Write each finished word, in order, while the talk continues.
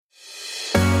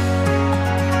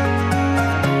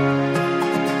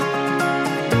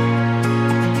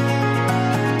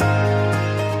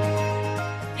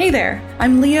Hey there,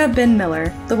 I'm Leah Ben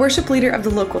Miller, the worship leader of the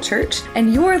local church,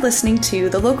 and you're listening to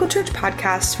the Local Church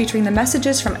podcast featuring the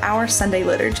messages from our Sunday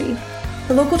liturgy.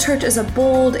 The local church is a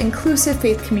bold, inclusive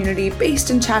faith community based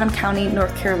in Chatham County,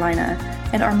 North Carolina,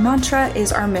 and our mantra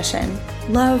is our mission: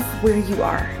 love where you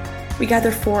are. We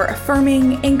gather for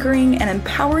affirming, anchoring, and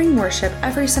empowering worship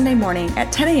every Sunday morning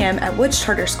at 10 a.m. at Woods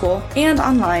Charter School and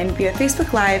online via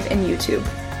Facebook Live and YouTube.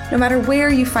 No matter where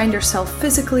you find yourself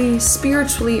physically,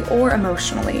 spiritually, or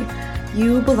emotionally,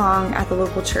 you belong at the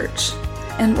local church.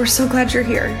 And we're so glad you're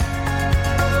here.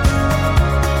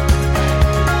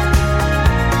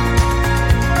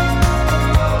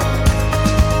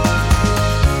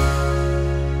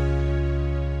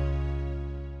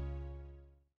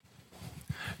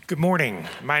 Good morning.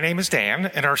 My name is Dan,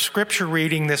 and our scripture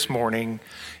reading this morning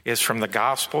is from the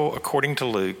Gospel according to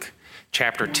Luke,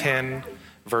 chapter 10,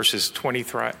 verses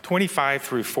 25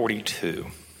 through 42.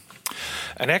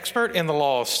 An expert in the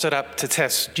law stood up to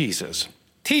test Jesus.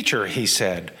 "Teacher," he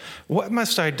said, "what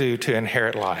must I do to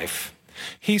inherit life?"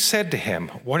 He said to him,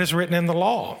 "What is written in the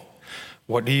law?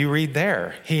 What do you read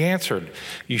there?" He answered,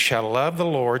 "You shall love the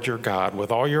Lord your God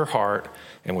with all your heart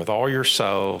and with all your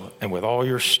soul and with all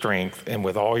your strength and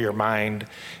with all your mind,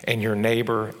 and your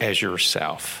neighbor as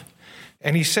yourself."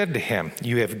 And he said to him,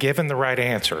 "You have given the right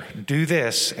answer. Do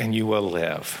this and you will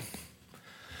live."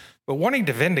 But wanting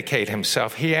to vindicate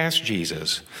himself, he asked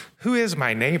Jesus, "Who is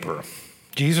my neighbor?"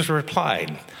 Jesus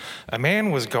replied, "A man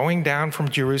was going down from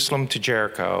Jerusalem to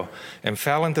Jericho and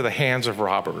fell into the hands of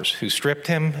robbers, who stripped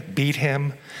him, beat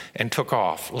him, and took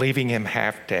off, leaving him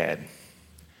half dead.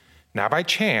 Now by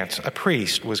chance, a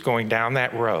priest was going down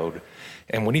that road,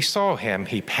 and when he saw him,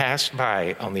 he passed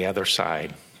by on the other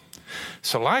side.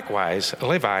 So likewise, a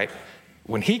Levite,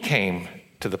 when he came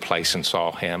to the place and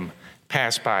saw him,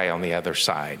 passed by on the other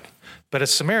side. But a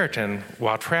Samaritan,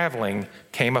 while traveling,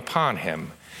 came upon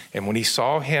him, and when he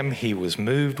saw him, he was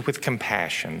moved with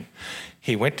compassion.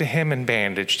 He went to him and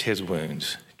bandaged his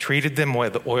wounds, treated them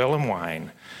with oil and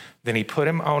wine. Then he put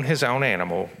him on his own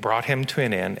animal, brought him to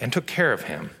an inn, and took care of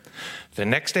him. The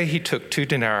next day he took 2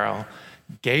 denarii,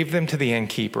 gave them to the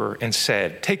innkeeper, and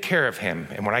said, 'Take care of him,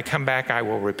 and when I come back I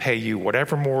will repay you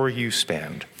whatever more you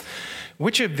spend.'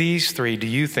 Which of these 3 do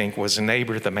you think was a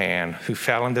neighbor to the man who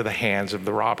fell into the hands of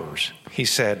the robbers?" He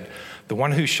said, "The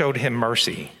one who showed him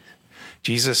mercy."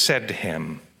 Jesus said to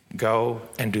him, "Go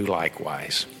and do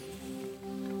likewise."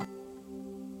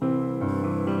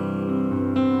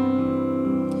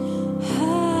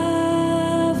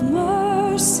 Have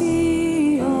mercy.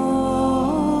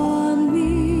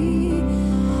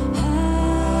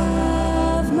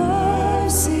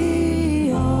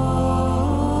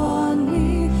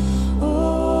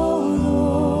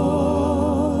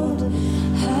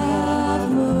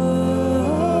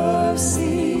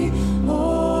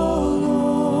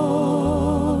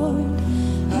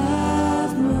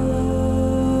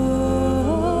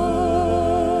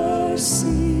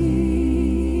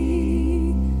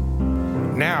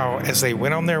 Now, as they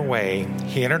went on their way,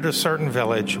 he entered a certain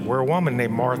village where a woman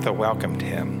named Martha welcomed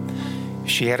him.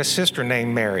 She had a sister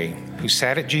named Mary, who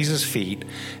sat at Jesus' feet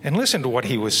and listened to what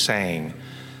he was saying.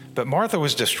 But Martha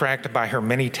was distracted by her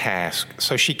many tasks,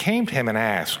 so she came to him and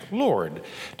asked, "Lord,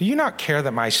 do you not care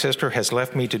that my sister has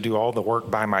left me to do all the work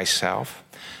by myself?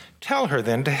 Tell her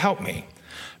then to help me."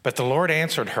 But the Lord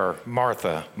answered her,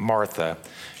 "Martha, Martha,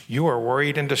 you are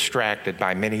worried and distracted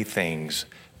by many things,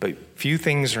 but few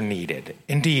things are needed.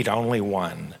 Indeed, only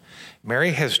one.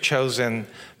 Mary has chosen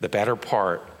the better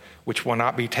part, which will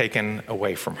not be taken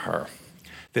away from her."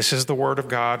 This is the word of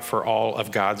God for all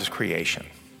of God's creation.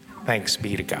 Thanks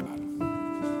be to God.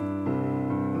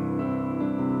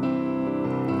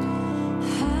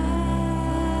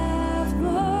 Have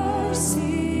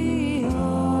mercy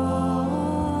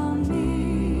on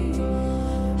me.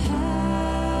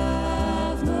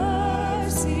 Have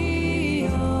mercy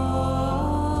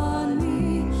on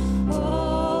me,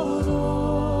 oh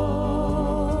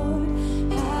Lord.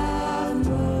 Have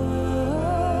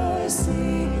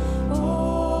mercy,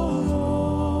 oh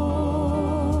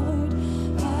Lord.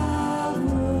 Have mercy.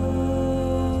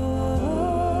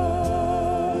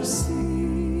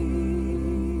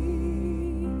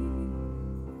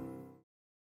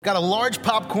 Got a large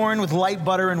popcorn with light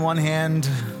butter in one hand,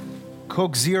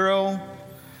 Coke Zero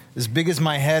as big as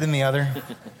my head in the other.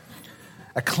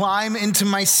 I climb into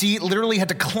my seat, literally had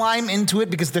to climb into it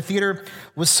because the theater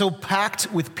was so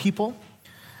packed with people.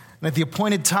 And at the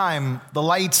appointed time, the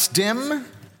lights dim,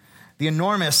 the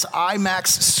enormous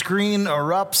IMAX screen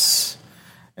erupts,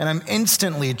 and I'm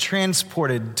instantly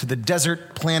transported to the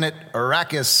desert planet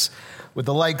Arrakis, with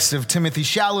the likes of Timothy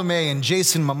Chalamet and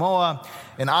Jason Momoa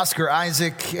and Oscar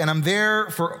Isaac, and I'm there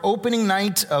for opening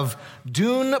night of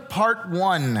Dune Part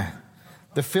 1,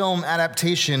 the film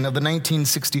adaptation of the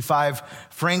 1965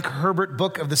 Frank Herbert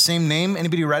book of the same name.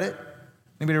 Anybody read it?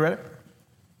 Anybody read it?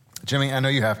 Jimmy, I know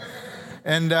you have.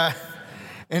 And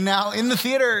now in the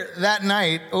theater that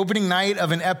night, opening night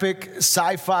of an epic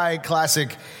sci-fi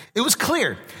classic, it was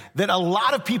clear that a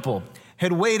lot of people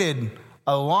had waited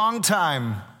a long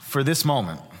time for this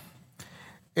moment.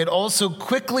 It also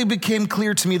quickly became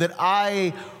clear to me that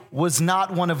I was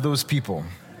not one of those people.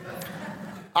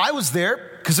 I was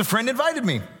there because a friend invited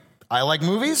me. I like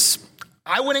movies.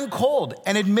 I went in cold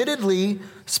and admittedly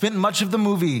spent much of the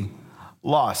movie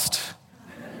lost.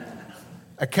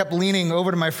 I kept leaning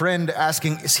over to my friend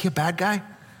asking, is he a bad guy?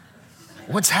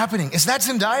 What's happening? Is that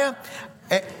Zendaya?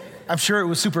 I'm sure it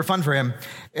was super fun for him.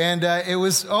 And it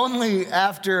was only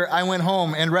after I went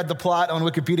home and read the plot on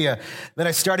Wikipedia that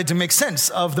I started to make sense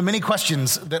of the many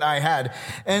questions that I had.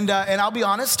 And I'll be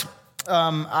honest,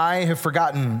 I have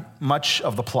forgotten much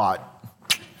of the plot.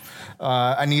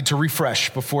 I need to refresh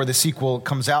before the sequel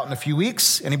comes out in a few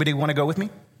weeks. Anybody want to go with me?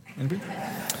 Anybody?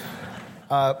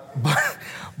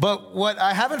 But what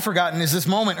I haven't forgotten is this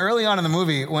moment early on in the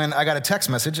movie when I got a text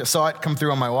message. I saw it come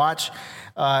through on my watch,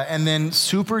 and then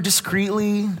super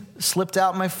discreetly slipped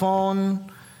out my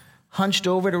phone, hunched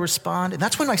over to respond. And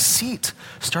that's when my seat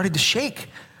started to shake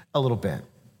a little bit. It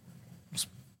was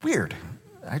weird.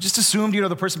 I just assumed,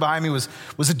 the person behind me was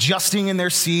adjusting in their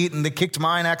seat, and they kicked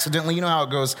mine accidentally. You know how it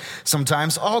goes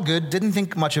sometimes. All good. Didn't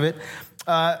think much of it.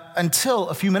 Until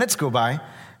a few minutes go by,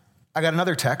 I got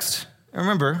another text. And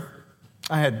remember,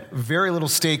 I had very little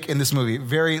stake in this movie,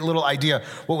 very little idea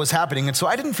what was happening. And so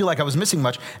I didn't feel like I was missing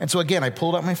much. And so again, I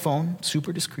pulled out my phone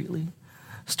super discreetly,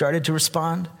 started to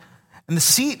respond, and the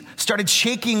seat started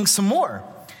shaking some more.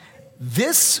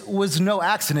 This was no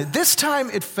accident. This time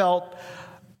it felt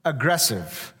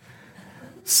aggressive.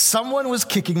 Someone was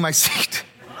kicking my seat.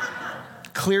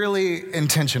 Clearly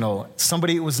intentional.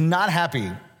 Somebody was not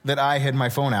happy that I had my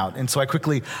phone out. And so I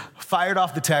quickly fired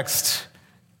off the text,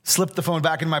 slipped the phone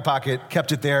back in my pocket,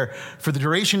 kept it there for the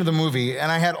duration of the movie,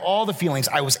 and I had all the feelings.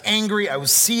 I was angry, I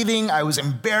was seething, I was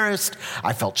embarrassed,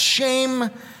 I felt shame.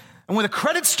 And when the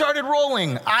credits started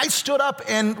rolling, I stood up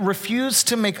and refused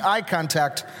to make eye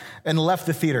contact and left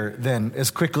the theater then as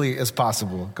quickly as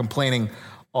possible, complaining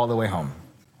all the way home.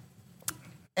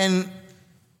 And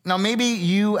now maybe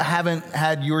you haven't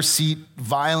had your seat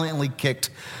violently kicked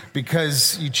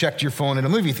because you checked your phone in a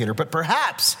movie theater, but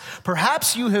perhaps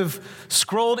you have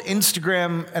scrolled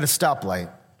Instagram at a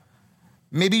stoplight.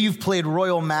 Maybe you've played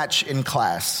Royal Match in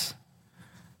class.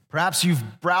 Perhaps you've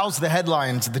browsed the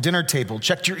headlines at the dinner table,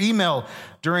 checked your email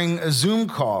during a Zoom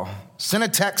call, sent a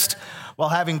text while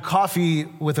having coffee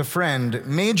with a friend,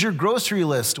 made your grocery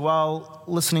list while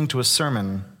listening to a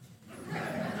sermon.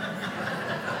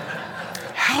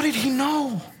 How did he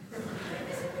know?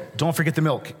 Don't forget the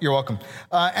milk. You're welcome.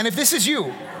 And if this is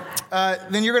you,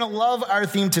 then you're going to love our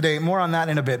theme today. More on that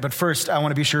in a bit. But first, I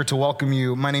want to be sure to welcome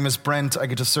you. My name is Brent. I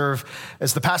get to serve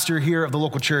as the pastor here of the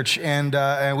local church. And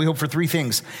we hope for three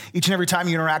things. Each and every time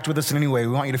you interact with us in any way,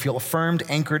 we want you to feel affirmed,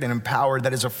 anchored, and empowered.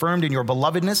 That is affirmed in your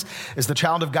belovedness as the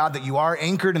child of God that you are,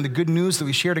 anchored in the good news that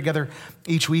we share together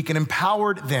each week, and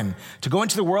empowered then to go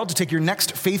into the world to take your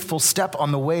next faithful step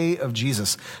on the way of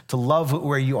Jesus, to love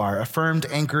where you are. Affirmed,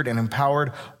 anchored, and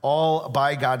empowered, all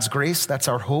by God's grace. That's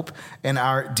our hope and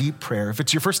our deep prayer. If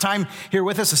it's your first time here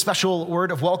with us, a special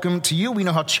word of welcome to you. We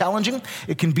know how challenging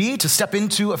it can be to step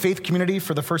into a faith community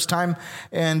for the first time,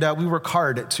 and we work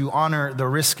hard to honor the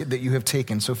risk that you have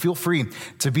taken. So feel free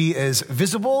to be as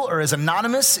visible or as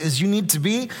anonymous as you need to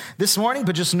be this morning,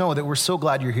 but just know that we're so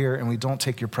glad you're here and we don't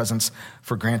take your presence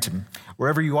for granted.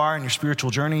 Wherever you are in your spiritual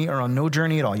journey or on no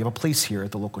journey at all, you have a place here at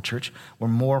the local church. We're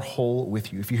more whole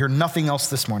with you. If you hear nothing else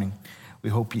this morning, we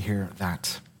hope you hear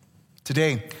that.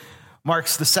 Today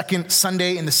marks the second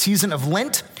Sunday in the season of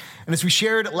Lent. And as we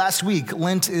shared last week,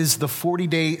 Lent is the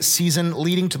 40-day season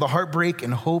leading to the heartbreak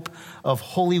and hope of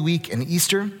Holy Week and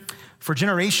Easter. For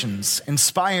generations,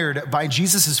 inspired by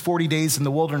Jesus' 40 days in the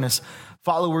wilderness,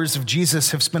 followers of Jesus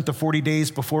have spent the 40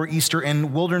 days before Easter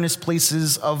in wilderness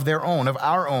places of their own, of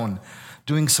our own,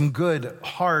 doing some good,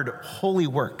 hard, holy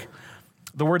work.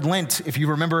 The word Lent, if you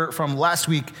remember from last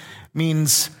week,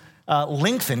 means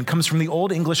lengthen, comes from the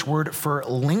Old English word for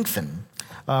lengthen,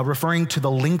 referring to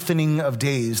the lengthening of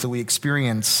days that we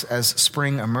experience as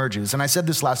spring emerges. And I said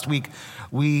this last week,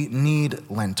 we need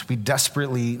Lent. We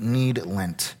desperately need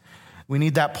Lent. We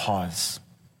need that pause.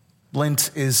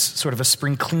 Lent is sort of a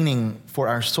spring cleaning for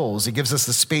our souls. It gives us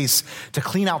the space to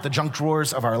clean out the junk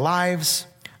drawers of our lives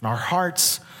and our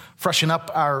hearts freshen up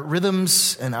our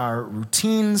rhythms and our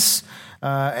routines,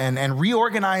 and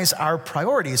reorganize our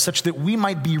priorities such that we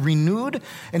might be renewed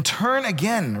and turn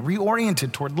again,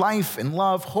 reoriented toward life and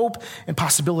love, hope and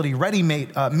possibility,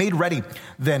 made ready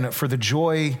then for the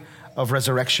joy of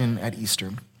resurrection at Easter.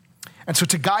 And so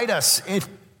to guide us in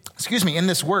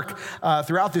this work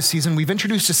throughout this season, we've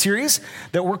introduced a series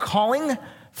that we're calling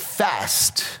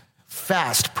Fast,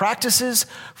 Practices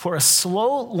for a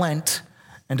Slow Lent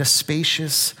and a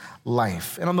Spacious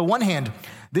Life. And on the one hand,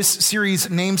 this series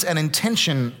names an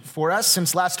intention for us.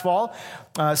 Since last fall,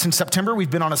 since September, we've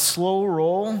been on a slow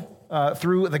roll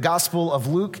through the Gospel of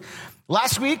Luke.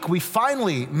 Last week, we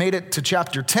finally made it to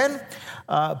chapter 10.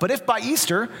 But if by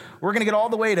Easter, we're going to get all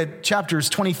the way to chapters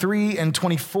 23 and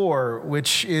 24,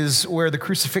 which is where the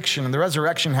crucifixion and the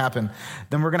resurrection happen,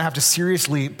 then we're going to have to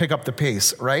seriously pick up the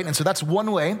pace, right? And so that's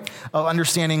one way of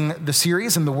understanding the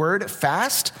series and the word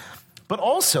fast. But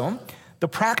also, the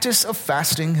practice of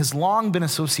fasting has long been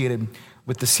associated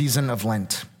with the season of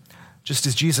Lent. Just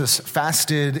as Jesus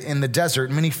fasted in the desert,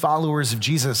 many followers of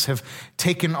Jesus have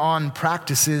taken on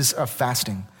practices of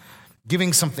fasting,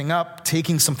 giving something up,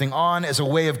 taking something on as a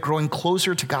way of growing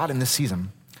closer to God in this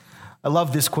season. I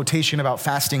love this quotation about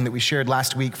fasting that we shared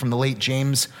last week from the late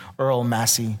James Earl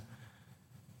Massey.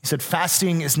 He said,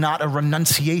 "Fasting is not a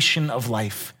renunciation of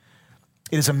life.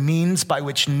 It is a means by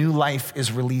which new life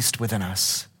is released within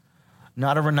us."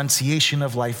 Not a renunciation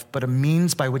of life, but a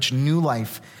means by which new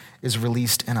life is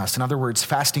released in us. In other words,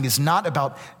 fasting is not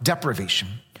about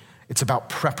deprivation. It's about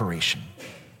preparation.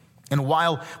 And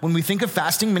while when we think of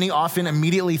fasting, many often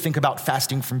immediately think about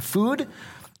fasting from food,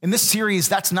 in this series,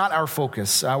 that's not our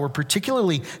focus. We're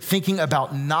particularly thinking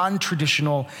about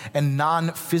non-traditional and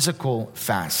non-physical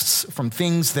fasts from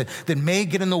things that may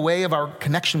get in the way of our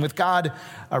connection with God,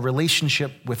 our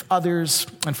relationship with others,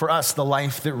 and for us, the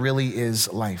life that really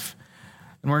is life.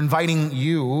 And we're inviting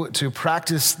you to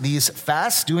practice these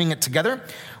fasts, doing it together,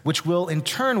 which will in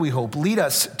turn, we hope, lead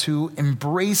us to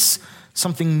embrace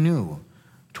something new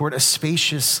toward a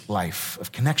spacious life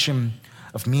of connection,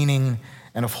 of meaning,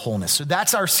 and of wholeness. So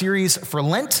that's our series for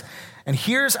Lent. And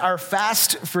here's our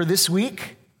fast for this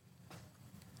week.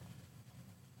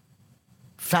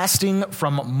 Fasting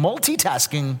from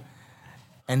multitasking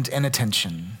and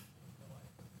inattention.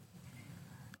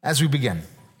 As we begin,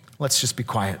 let's just be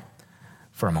quiet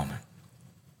for a moment.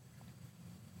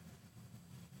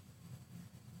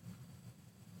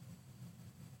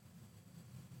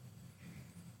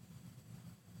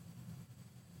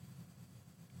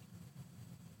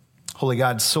 Holy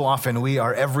God, so often we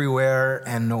are everywhere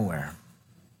and nowhere.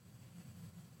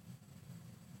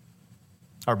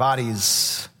 Our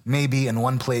bodies may be in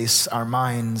one place, our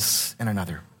minds in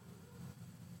another.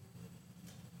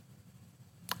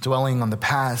 Dwelling on the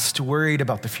past, worried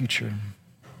about the future,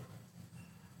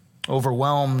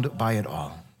 overwhelmed by it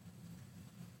all.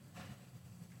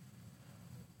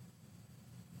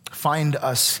 Find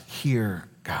us here,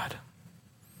 God,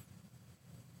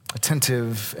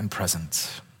 attentive and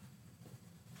present.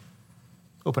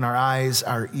 Open our eyes,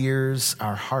 our ears,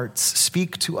 our hearts.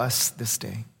 Speak to us this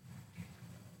day.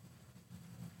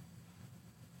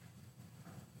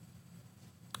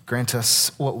 Grant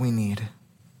us what we need.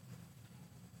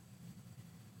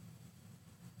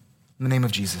 In the name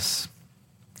of Jesus,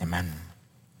 amen.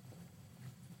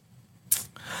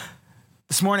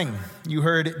 This morning, you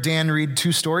heard Dan read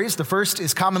two stories. The first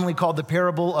is commonly called the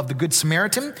parable of the Good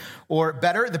Samaritan, or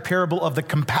better, the parable of the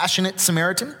compassionate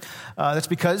Samaritan. That's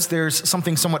because there's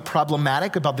something somewhat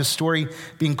problematic about this story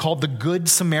being called the Good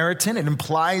Samaritan. It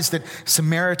implies that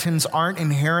Samaritans aren't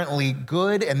inherently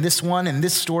good, and this one in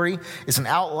this story is an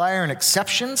outlier, an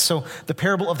exception. So the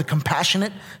parable of the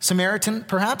compassionate Samaritan,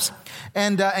 perhaps.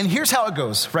 And here's how it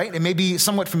goes, right? It may be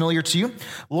somewhat familiar to you.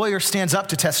 Lawyer stands up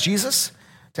to test Jesus,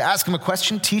 to ask him a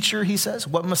question. "Teacher," he says,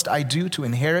 "what must I do to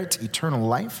inherit eternal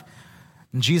life?"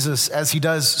 And Jesus, as he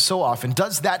does so often,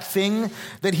 does that thing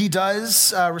that he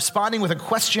does, responding with a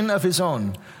question of his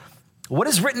own. "What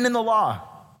is written in the law?"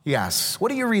 he asks. "What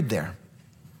do you read there?"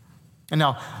 And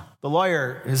now, the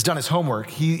lawyer has done his homework.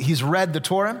 He's read the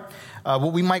Torah,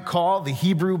 what we might call the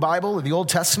Hebrew Bible or the Old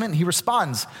Testament. He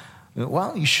responds,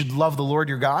 "Well, you should love the Lord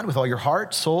your God with all your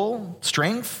heart, soul,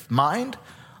 strength, mind.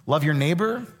 Love your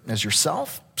neighbor as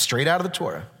yourself," straight out of the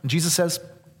Torah. And Jesus says,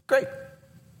 "Great,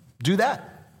 do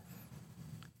that."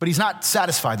 But he's not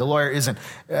satisfied. The lawyer isn't.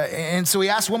 And so he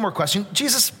asks one more question.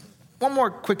 "Jesus, one more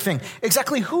quick thing.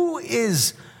 Exactly who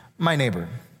is my neighbor?"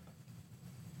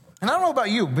 And I don't know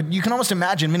about you, but you can almost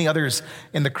imagine many others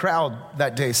in the crowd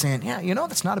that day saying, "Yeah,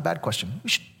 that's not a bad question. We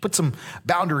should put some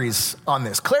boundaries on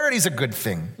this. Clarity is a good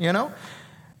thing,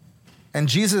 And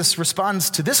Jesus responds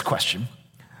to this question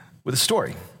with a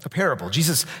story, a parable.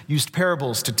 Jesus used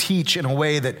parables to teach in a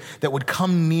way that would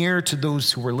come near to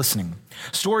those who were listening.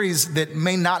 Stories that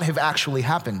may not have actually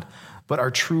happened, but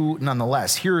are true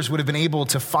nonetheless. Hearers would have been able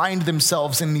to find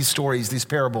themselves in these stories, these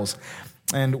parables.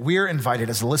 And we're invited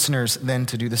as listeners then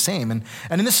to do the same. And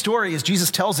in this story, as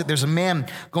Jesus tells it, there's a man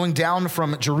going down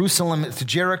from Jerusalem to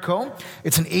Jericho.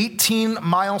 It's an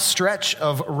 18-mile stretch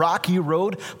of rocky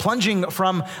road, plunging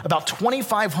from about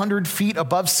 2,500 feet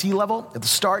above sea level at the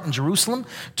start in Jerusalem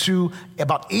to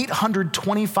about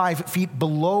 825 feet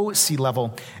below sea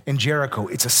level in Jericho.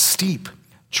 It's a steep,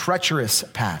 treacherous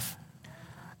path.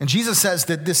 And Jesus says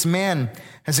that this man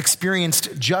has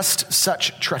experienced just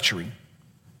such treachery.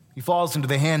 He falls into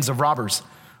the hands of robbers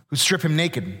who strip him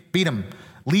naked, beat him,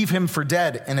 leave him for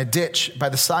dead in a ditch by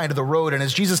the side of the road. And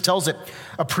as Jesus tells it,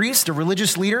 a priest, a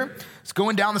religious leader, is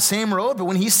going down the same road, but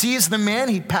when he sees the man,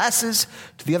 he passes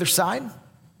to the other side.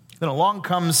 Then along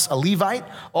comes a Levite,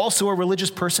 also a religious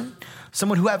person,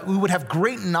 someone who would have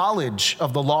great knowledge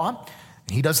of the law.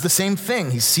 He does the same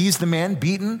thing. He sees the man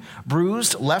beaten,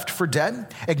 bruised, left for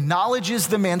dead, acknowledges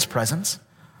the man's presence,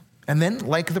 and then,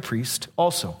 like the priest,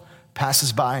 also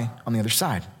passes by on the other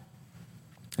side.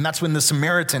 And that's when the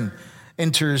Samaritan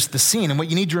enters the scene. And what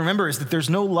you need to remember is that there's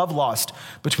no love lost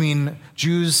between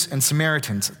Jews and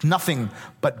Samaritans. Nothing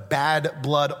but bad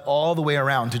blood all the way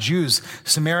around. To Jews,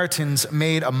 Samaritans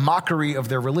made a mockery of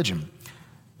their religion.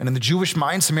 And in the Jewish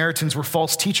mind, Samaritans were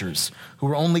false teachers who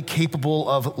were only capable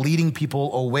of leading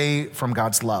people away from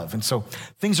God's love. And so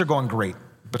things are going great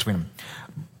between them.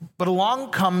 But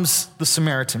along comes the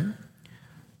Samaritan,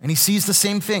 and he sees the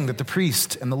same thing that the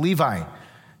priest and the Levi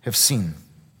have seen.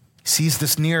 He sees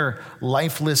this near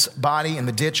lifeless body in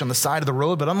the ditch on the side of the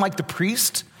road, but unlike the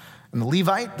priest and the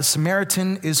Levite, the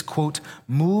Samaritan is, quote,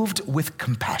 moved with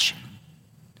compassion.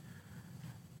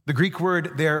 The Greek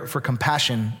word there for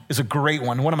compassion is a great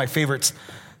one of my favorites,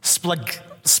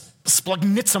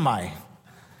 splagnitsomai.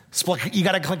 You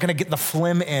got to kind of get the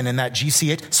phlegm in that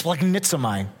GCH,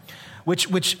 splagnitsomai,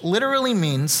 which literally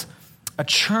means a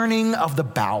churning of the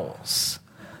bowels.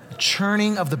 A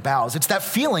churning of the bowels. It's that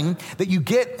feeling that you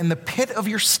get in the pit of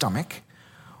your stomach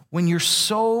when you're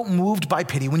so moved by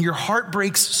pity, when your heart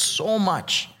breaks so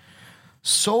much,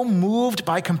 so moved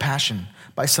by compassion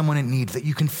by someone in need that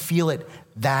you can feel it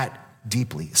that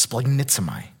deeply.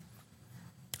 Splagnitsomai.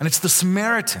 And it's the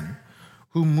Samaritan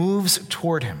who moves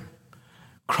toward him,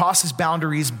 crosses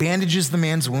boundaries, bandages the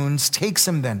man's wounds, takes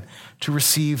him then to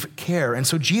receive care. And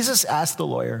so Jesus asked the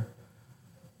lawyer,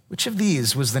 which of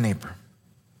these was the neighbor?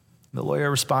 The lawyer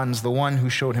responds, the one who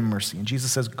showed him mercy. And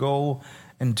Jesus says, go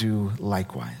and do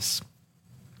likewise.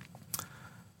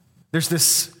 There's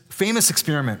this famous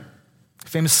experiment,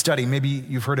 famous study, maybe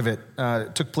you've heard of it.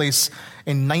 It took place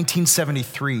in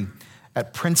 1973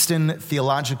 at Princeton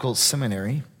Theological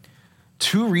Seminary.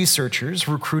 Two researchers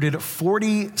recruited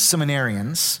 40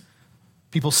 seminarians,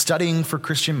 people studying for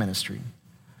Christian ministry.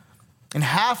 And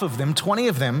half of them, 20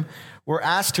 of them, were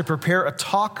asked to prepare a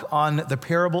talk on the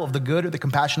parable of the good or the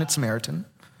compassionate Samaritan.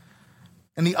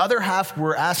 And the other half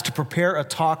were asked to prepare a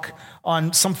talk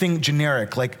on something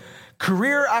generic, like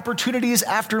career opportunities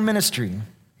after ministry,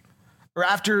 or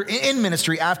in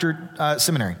ministry after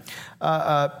seminary.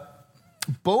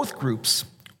 Both groups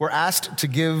were asked to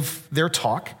give their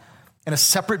talk in a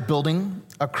separate building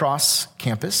across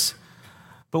campus.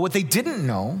 But what they didn't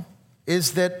know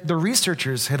is that the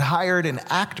researchers had hired an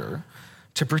actor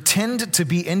to pretend to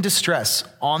be in distress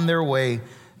on their way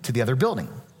to the other building.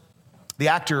 The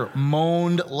actor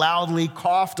moaned loudly,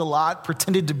 coughed a lot,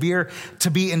 pretended to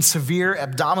be in severe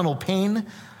abdominal pain,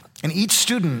 and each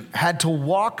student had to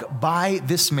walk by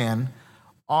this man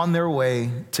on their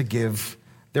way to give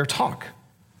their talk.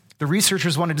 The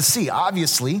researchers wanted to see,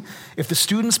 obviously, if the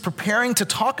students preparing to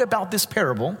talk about this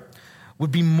parable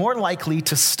would be more likely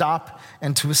to stop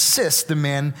and to assist the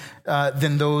man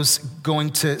than those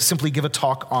going to simply give a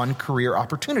talk on career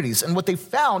opportunities. And what they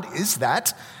found is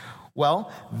that,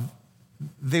 well,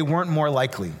 they weren't more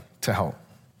likely to help.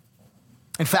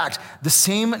 In fact, the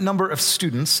same number of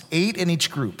students, 8 in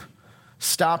each group,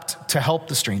 stopped to help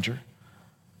the stranger.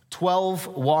 12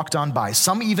 walked on by.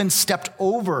 Some even stepped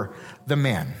over the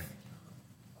man.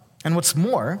 And what's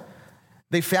more,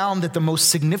 they found that the most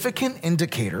significant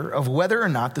indicator of whether or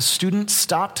not the student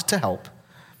stopped to help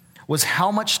was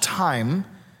how much time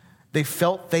they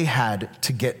felt they had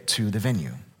to get to the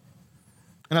venue.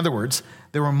 In other words,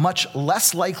 they were much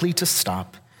less likely to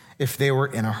stop if they were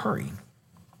in a hurry.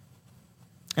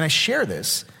 And I share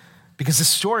this because this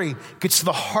story gets to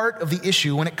the heart of the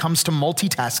issue when it comes to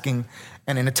multitasking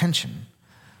and inattention.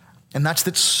 And that's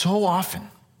that so often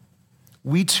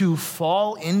we too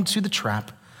fall into the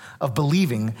trap of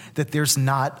believing that there's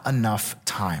not enough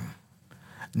time,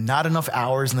 not enough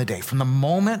hours in the day, from the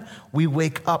moment we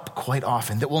wake up quite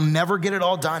often, that we'll never get it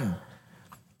all done.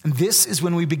 And this is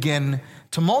when we begin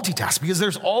to multitask, because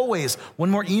there's always one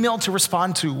more email to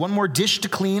respond to, one more dish to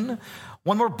clean,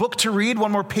 one more book to read,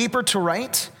 one more paper to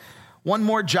write, one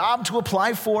more job to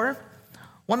apply for,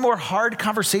 one more hard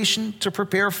conversation to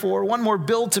prepare for, one more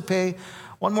bill to pay,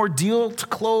 one more deal to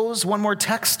close, one more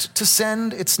text to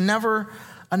send. It's never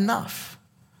enough.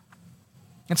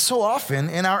 And so often,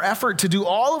 in our effort to do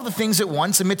all of the things at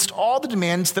once, amidst all the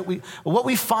demands what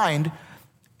we find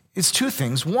is two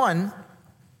things. One,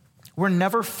 we're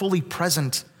never fully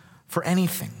present for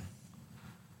anything.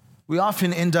 We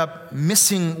often end up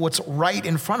missing what's right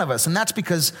in front of us, and that's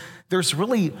because there's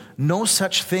really no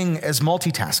such thing as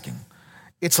multitasking.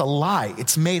 It's a lie.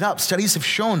 It's made up. Studies have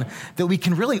shown that we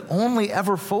can really only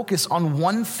ever focus on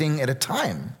one thing at a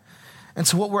time. And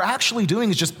so what we're actually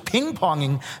doing is just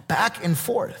ping-ponging back and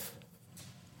forth.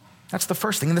 That's the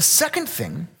first thing. And the second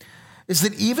thing is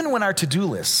that even when our to-do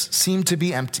lists seem to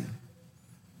be empty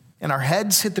and our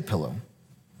heads hit the pillow,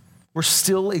 we're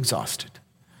still exhausted,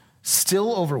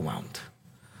 still overwhelmed,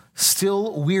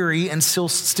 still weary, and still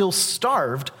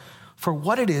starved for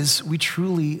what it is we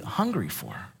truly hungry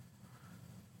for.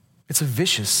 It's a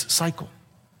vicious cycle.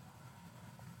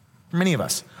 For many of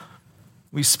us,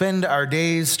 we spend our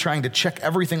days trying to check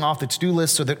everything off the to-do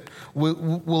list so that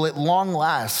we'll at long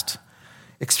last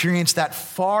experience that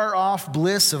far-off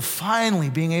bliss of finally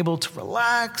being able to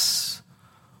relax,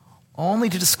 only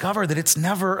to discover that it's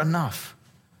never enough.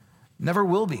 Never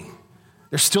will be.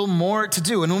 There's still more to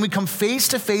do. And when we come face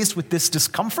to face with this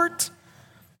discomfort,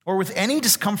 or with any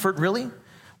discomfort really,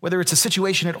 whether it's a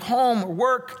situation at home or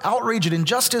work, outrage at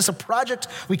injustice, a project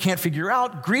we can't figure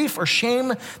out, grief or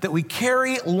shame that we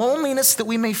carry, loneliness that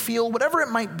we may feel, whatever it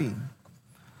might be,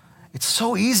 it's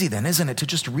so easy then, isn't it, to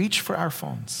just reach for our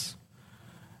phones,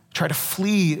 try to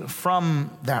flee from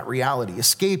that reality,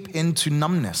 escape into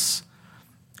numbness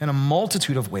in a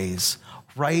multitude of ways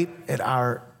right at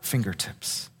our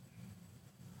fingertips.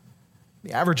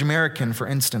 The average American, for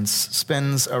instance,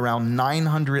 spends around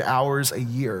 900 hours a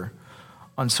year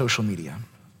on social media.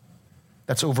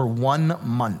 That's over 1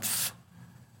 month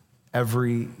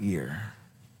every year.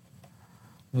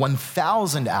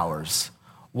 1,000 hours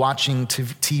watching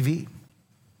TV.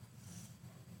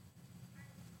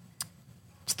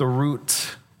 It's the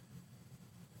root.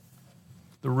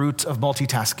 The root of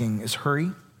multitasking is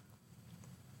hurry.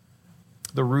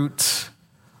 The root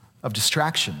of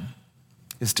distraction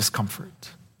is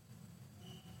discomfort.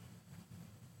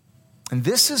 And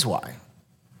this is why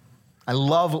I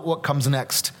love what comes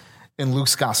next in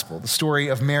Luke's gospel, the story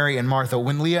of Mary and Martha.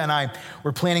 When Leah and I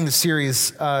were planning the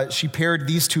series, she paired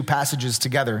these two passages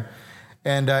together.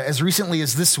 And as recently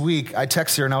as this week, I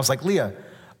texted her and I was like, Leah,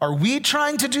 are we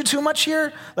trying to do too much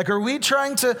here? Like, are we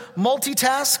trying to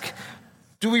multitask?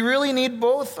 Do we really need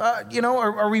both?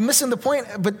 Are we missing the point?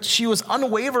 But she was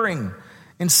unwavering,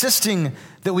 insisting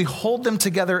that we hold them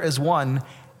together as one,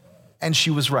 and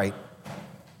she was right,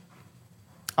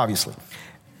 obviously.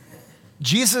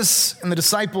 Jesus and the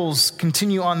disciples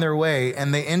continue on their way,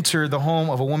 and they enter the home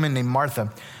of a woman named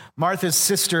Martha. Martha's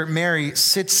sister, Mary,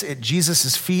 sits at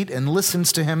Jesus' feet and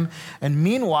listens to him, and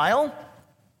meanwhile,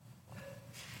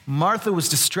 Martha was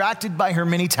distracted by her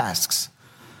many tasks.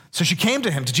 So she came to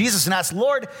Jesus, and asked,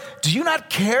 Lord, do you not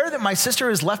care that my sister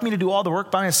has left me to do all the work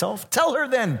by myself? Tell her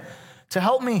then to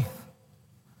help me.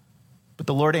 But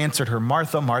the Lord answered her,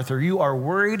 Martha, Martha, you are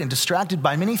worried and distracted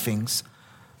by many things,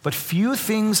 but few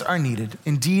things are needed,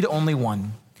 indeed only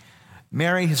one.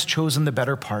 Mary has chosen the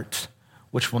better part,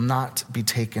 which will not be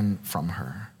taken from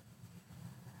her.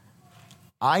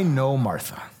 I know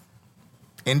Martha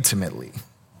intimately.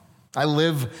 I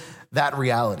live that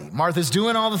reality. Martha's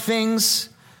doing all the things,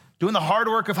 doing the hard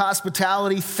work of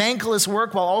hospitality, thankless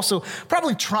work, while also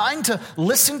probably trying to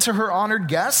listen to her honored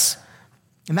guests.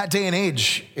 In that day and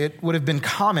age, it would have been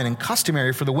common and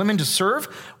customary for the women to serve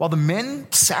while the men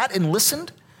sat and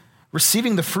listened,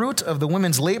 receiving the fruit of the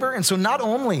women's labor. And so not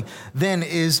only then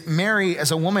is Mary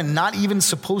as a woman not even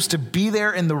supposed to be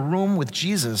there in the room with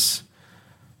Jesus,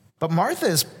 but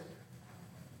Martha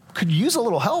could use a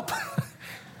little help.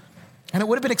 And it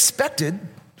would have been expected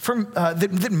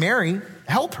that Mary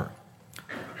help her.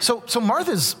 So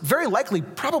Martha's very likely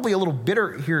probably a little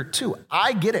bitter here too.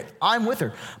 I get it. I'm with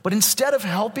her. But instead of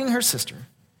helping her sister,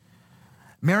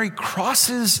 Mary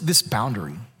crosses this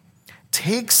boundary,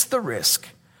 takes the risk,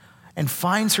 and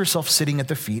finds herself sitting at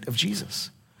the feet of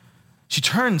Jesus. She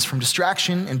turns from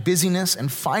distraction and busyness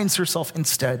and finds herself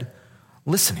instead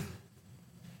listening,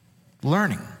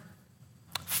 learning,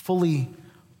 fully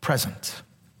present.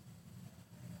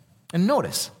 And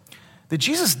notice that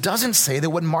Jesus doesn't say that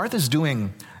what Martha's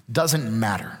doing doesn't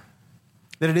matter,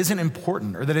 that it isn't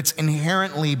important or that it's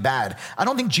inherently bad. I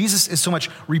don't think Jesus is so much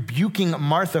rebuking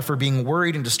Martha for being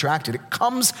worried and distracted. It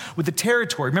comes with the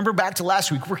territory. Remember back to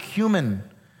last week, we're human.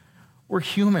 We're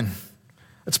human.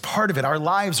 That's part of it. Our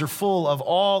lives are full of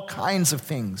all kinds of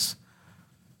things.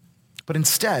 But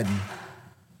instead,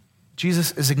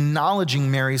 Jesus is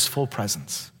acknowledging Mary's full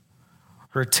presence,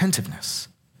 her attentiveness.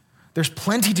 There's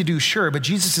plenty to do, sure, but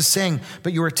Jesus is saying,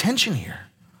 but your attention here,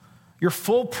 your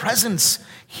full presence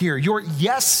here, your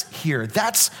yes here,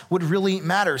 that's what really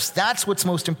matters. That's what's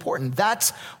most important.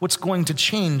 That's what's going to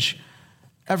change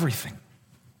everything.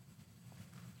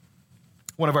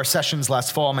 One of our sessions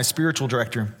last fall, my spiritual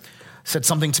director said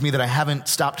something to me that I haven't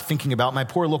stopped thinking about. My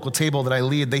poor local table that I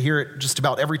lead, they hear it just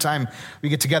about every time we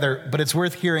get together, but it's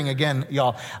worth hearing again,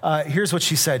 y'all. Here's what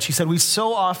she said. She said, we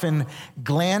so often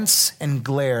glance and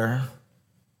glare,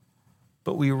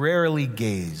 but we rarely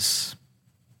gaze.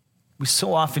 We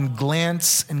so often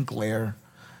glance and glare,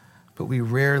 but we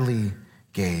rarely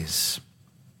gaze.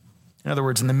 In other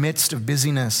words, in the midst of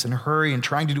busyness and hurry and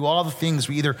trying to do all the things,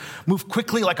 we either move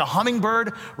quickly like a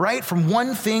hummingbird, right, from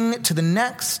one thing to the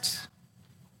next,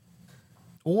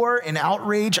 or in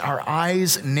outrage, our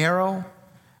eyes narrow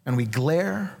and we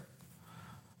glare,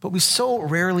 but we so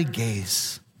rarely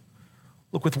gaze.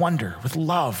 Look with wonder, with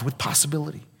love, with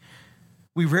possibility.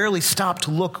 We rarely stop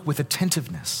to look with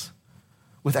attentiveness,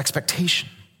 with expectation.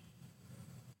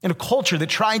 In a culture that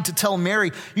tried to tell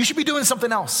Mary, you should be doing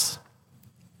something else,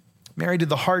 Mary did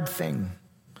the hard thing,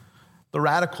 the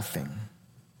radical thing.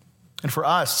 And for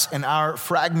us in our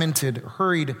fragmented,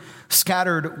 hurried,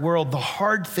 scattered world, the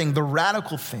hard thing, the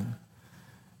radical thing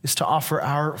is to offer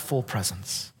our full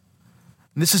presence.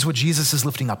 And this is what Jesus is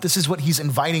lifting up. This is what he's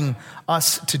inviting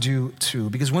us to do too.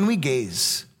 Because when we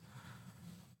gaze,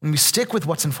 when we stick with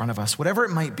what's in front of us, whatever it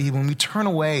might be, when we turn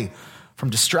away from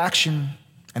distraction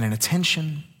and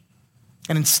inattention,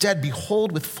 and instead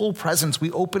behold with full presence,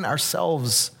 we open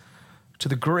ourselves to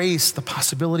the grace, the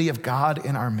possibility of God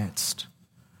in our midst,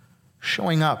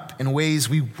 showing up in ways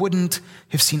we wouldn't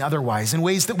have seen otherwise, in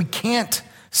ways that we can't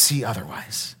see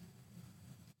otherwise.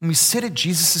 When we sit at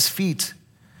Jesus' feet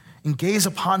and gaze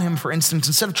upon him, for instance,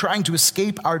 instead of trying to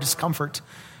escape our discomfort,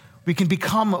 we can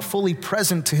become fully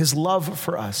present to his love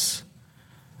for us,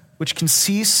 which can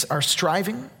cease our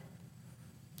striving,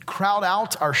 crowd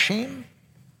out our shame,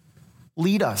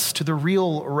 lead us to the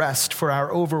real rest for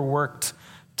our overworked,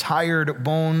 tired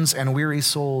bones and weary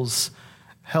souls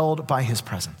held by his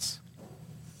presence.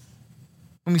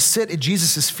 When we sit at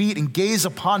Jesus' feet and gaze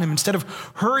upon him, instead of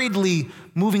hurriedly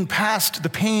moving past the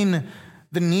pain,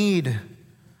 the need,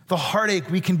 the heartache,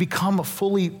 we can become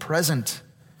fully present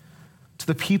to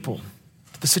the people,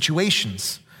 to the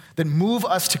situations that move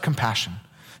us to compassion,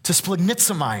 to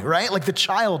splagnitsomai, right? Like the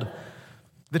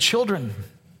children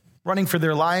running for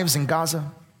their lives in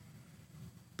Gaza,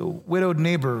 the widowed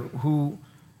neighbor who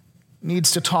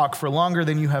needs to talk for longer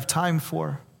than you have time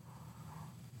for,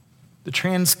 the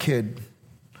trans kid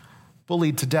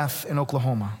bullied to death in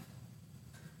Oklahoma,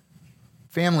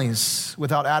 families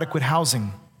without adequate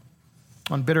housing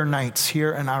on bitter nights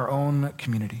here in our own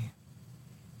community,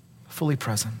 fully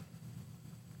present.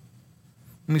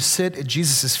 When we sit at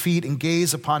Jesus' feet and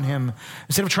gaze upon him,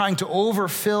 instead of trying to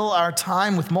overfill our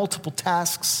time with multiple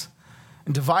tasks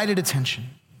and divided attention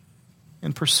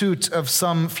in pursuit of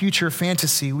some future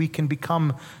fantasy, we can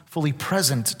become fully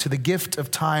present to the gift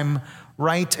of time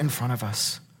right in front of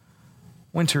us.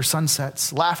 Winter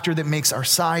sunsets, laughter that makes our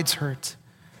sides hurt,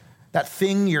 that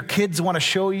thing your kids want to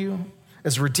show you,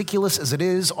 as ridiculous as it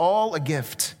is, all a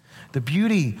gift. The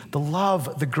beauty, the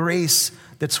love, the grace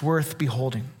that's worth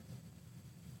beholding.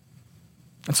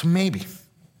 And so maybe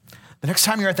the next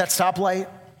time you're at that stoplight,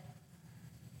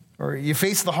 or you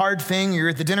face the hard thing, you're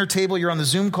at the dinner table, you're on the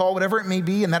Zoom call, whatever it may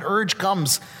be, and that urge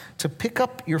comes to pick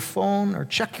up your phone or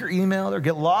check your email or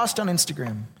get lost on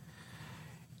Instagram,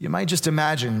 you might just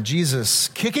imagine Jesus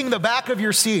kicking the back of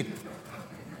your seat,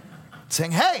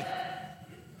 saying, hey,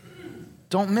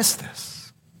 don't miss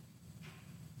this.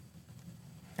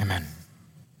 Amen.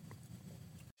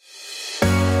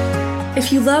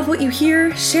 If you love what you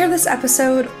hear, share this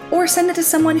episode or send it to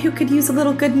someone who could use a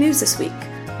little good news this week.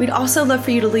 We'd also love for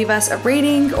you to leave us a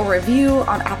rating or review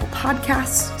on Apple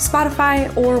Podcasts,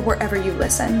 Spotify, or wherever you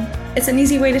listen. It's an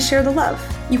easy way to share the love.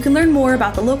 You can learn more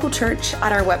about the local church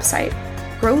at our website,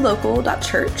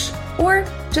 growlocal.church, or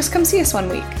just come see us one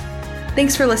week.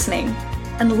 Thanks for listening,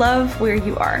 and love where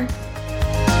you are.